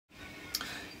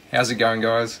How's it going,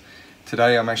 guys?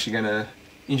 Today I'm actually going to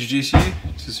introduce you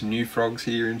to some new frogs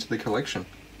here into the collection.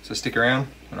 So stick around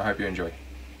and I hope you enjoy.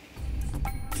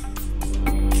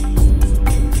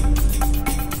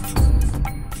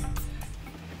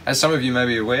 As some of you may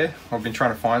be aware, I've been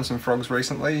trying to find some frogs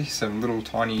recently, some little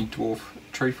tiny dwarf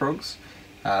tree frogs,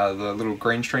 the little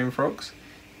green stream frogs.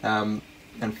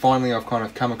 And finally I've kind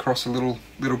of come across a little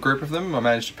group of them. I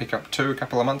managed to pick up two a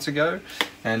couple of months ago,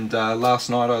 and last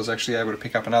night I was actually able to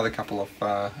pick up another couple of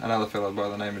another fellow by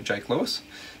the name of Jake Lewis.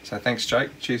 So thanks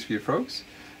Jake, cheers for your frogs.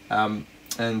 And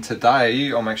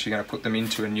today I'm actually going to put them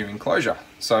into a new enclosure.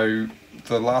 So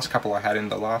the last couple I had in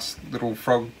the last little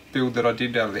frog build that I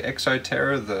did out of the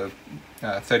Exoterra, the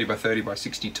 30 by 30 by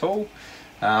 60 tall,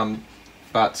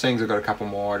 but seeing as I've got a couple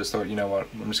more, I just thought, you know what,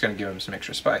 I'm just going to give them some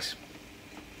extra space.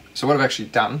 So what I've actually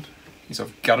done is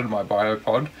I've gutted my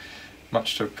biopod,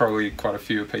 much to probably quite a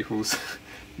few people's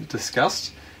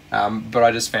disgust, but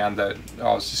I just found that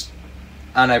I was just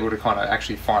unable to kind of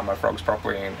actually find my frogs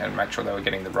properly and make sure they were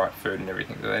getting the right food and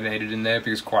everything that they needed in there,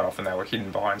 because quite often they were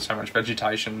hidden behind so much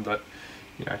vegetation that,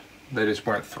 you know, they just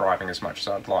weren't thriving as much as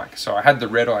I'd like. So I had the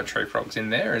red-eyed tree frogs in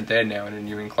there, and they're now in a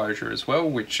new enclosure as well,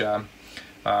 which I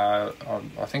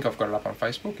think I've got it up on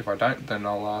Facebook. If I don't, then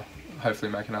I'll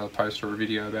hopefully make another post or a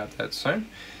video about that soon.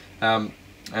 And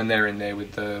they're in there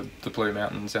with the Blue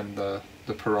Mountains and the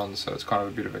Perons, so it's kind of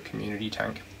a bit of a community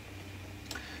tank.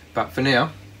 But for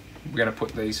now, we're going to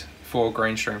put these 4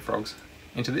 green stream frogs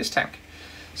into this tank.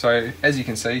 So as you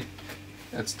can see,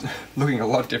 it's looking a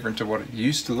lot different to what it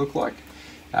used to look like.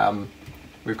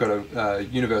 We've got a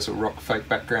universal rock fake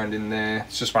background in there.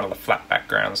 It's just one of the flat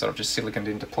backgrounds that I've just siliconed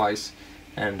into place,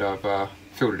 and I've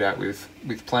filled it out with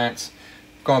plants.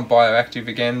 Gone bioactive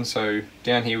again, so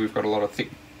down here we've got a lot of thick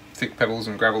pebbles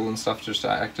and gravel and stuff just to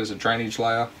act as a drainage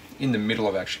layer. In the middle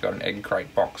I've actually got an egg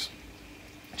crate box,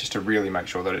 just to really make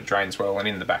sure that it drains well, and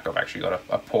in the back I've actually got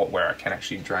a port where I can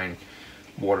actually drain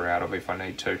water out of if I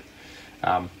need to.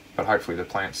 But hopefully the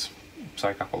plants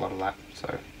soak up a lot of that,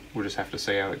 so we'll just have to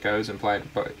see how it goes and play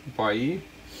it by ear.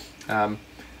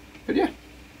 But yeah,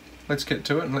 let's get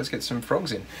to it and let's get some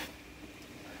frogs in.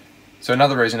 So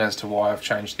another reason as to why I've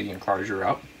changed the enclosure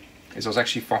up is I was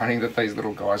actually finding that these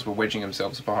little guys were wedging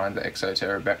themselves behind the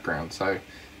Exoterra background. So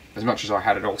as much as I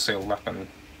had it all sealed up and,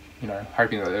 you know,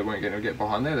 hoping that they weren't going to get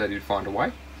behind there, they did find a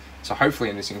way. So hopefully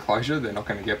in this enclosure they're not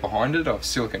going to get behind it. I've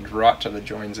siliconed right to the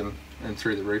joins and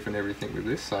through the roof and everything with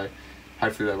this, so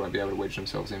hopefully they won't be able to wedge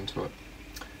themselves into it.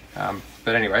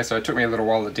 But anyway, so it took me a little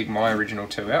while to dig my original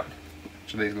 2 out,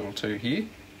 which are these little 2 here.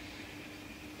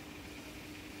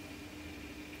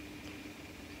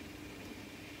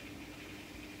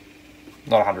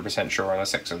 Not 100% sure on the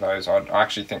sex of those. I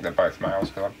actually think they're both males,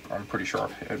 because I'm pretty sure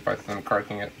I've heard both of them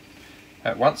croaking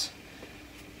at once.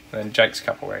 And then Jake's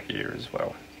couple are here as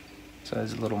well. So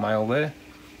there's a little male there.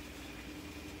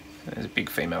 There's a big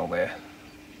female there.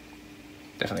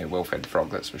 Definitely a well-fed frog,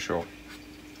 that's for sure.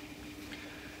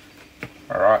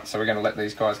 Alright, so we're going to let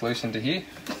these guys loose into here.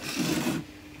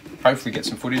 Hopefully get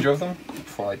some footage of them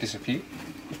before they disappear.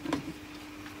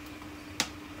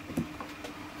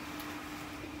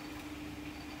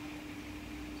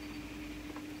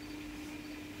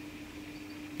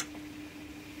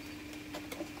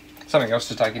 Something else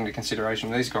to take into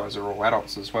consideration, these guys are all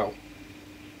adults as well.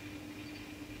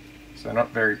 So they're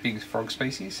not very big frog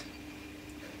species.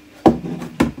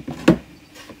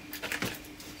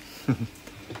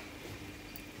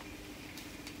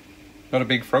 Not a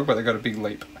big frog, but they've got a big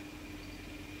leap.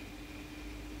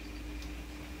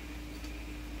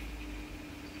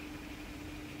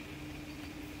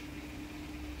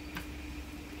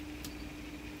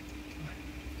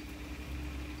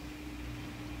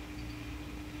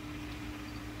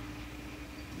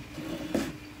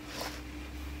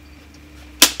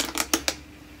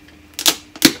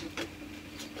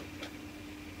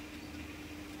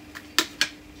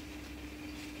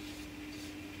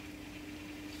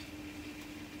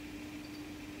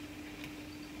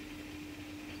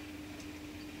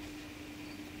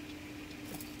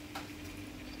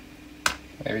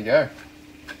 There we go.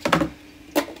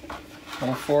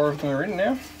 All 4 of them are in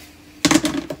now.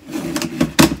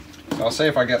 So I'll see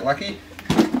if I get lucky.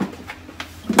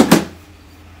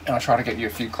 And I'll try to get you a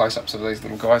few close-ups of these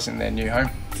little guys in their new home.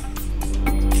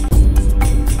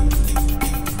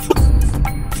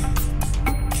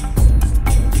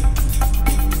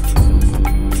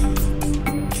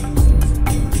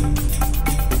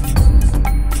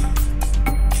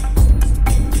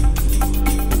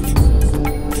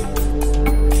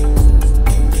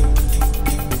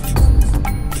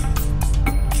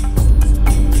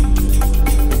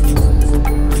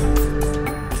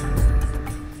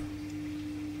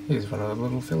 Here's one of the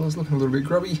little fellas looking a little bit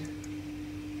grubby.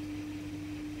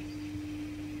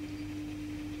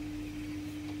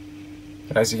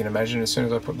 But as you can imagine, as soon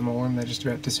as I put them all in, they just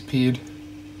about disappeared.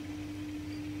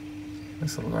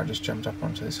 This little guy just jumped up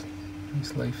onto this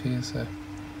leaf here, so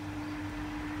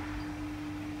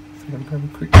I think I'll grab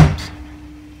a quick glimpse.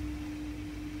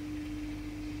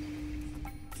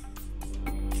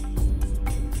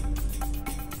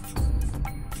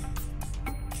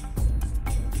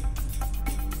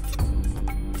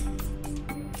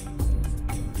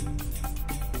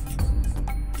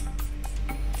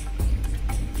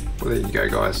 Well, there you go,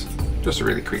 guys. Just a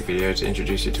really quick video to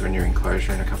introduce you to a new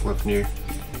enclosure and a couple of new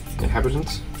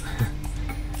inhabitants.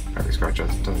 Hope this guy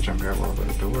doesn't jump out while I've got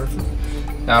the door open.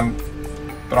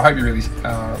 But I hope you really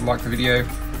like the video.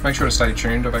 Make sure to stay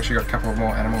tuned. I've actually got a couple of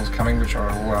more animals coming, which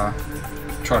I'll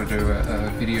try to do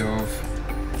a video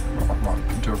of. I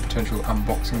might do a potential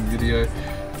unboxing video,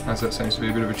 as that seems to be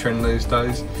a bit of a trend these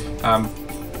days.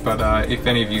 But if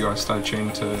any of you guys stay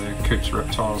tuned to Coop's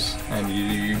Reptiles and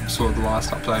you saw the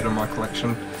last update on my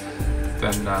collection,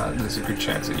 then there's a good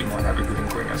chance that you might have a good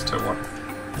inkling as to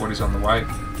what is on the way.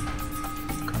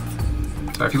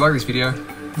 So if you like this video,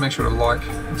 make sure to like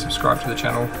and subscribe to the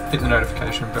channel. Hit the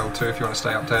notification bell too if you want to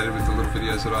stay updated with the little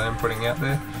videos that I am putting out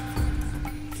there.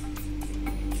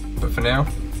 But for now,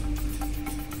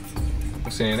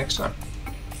 we'll see you next time.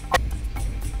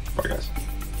 Bye guys.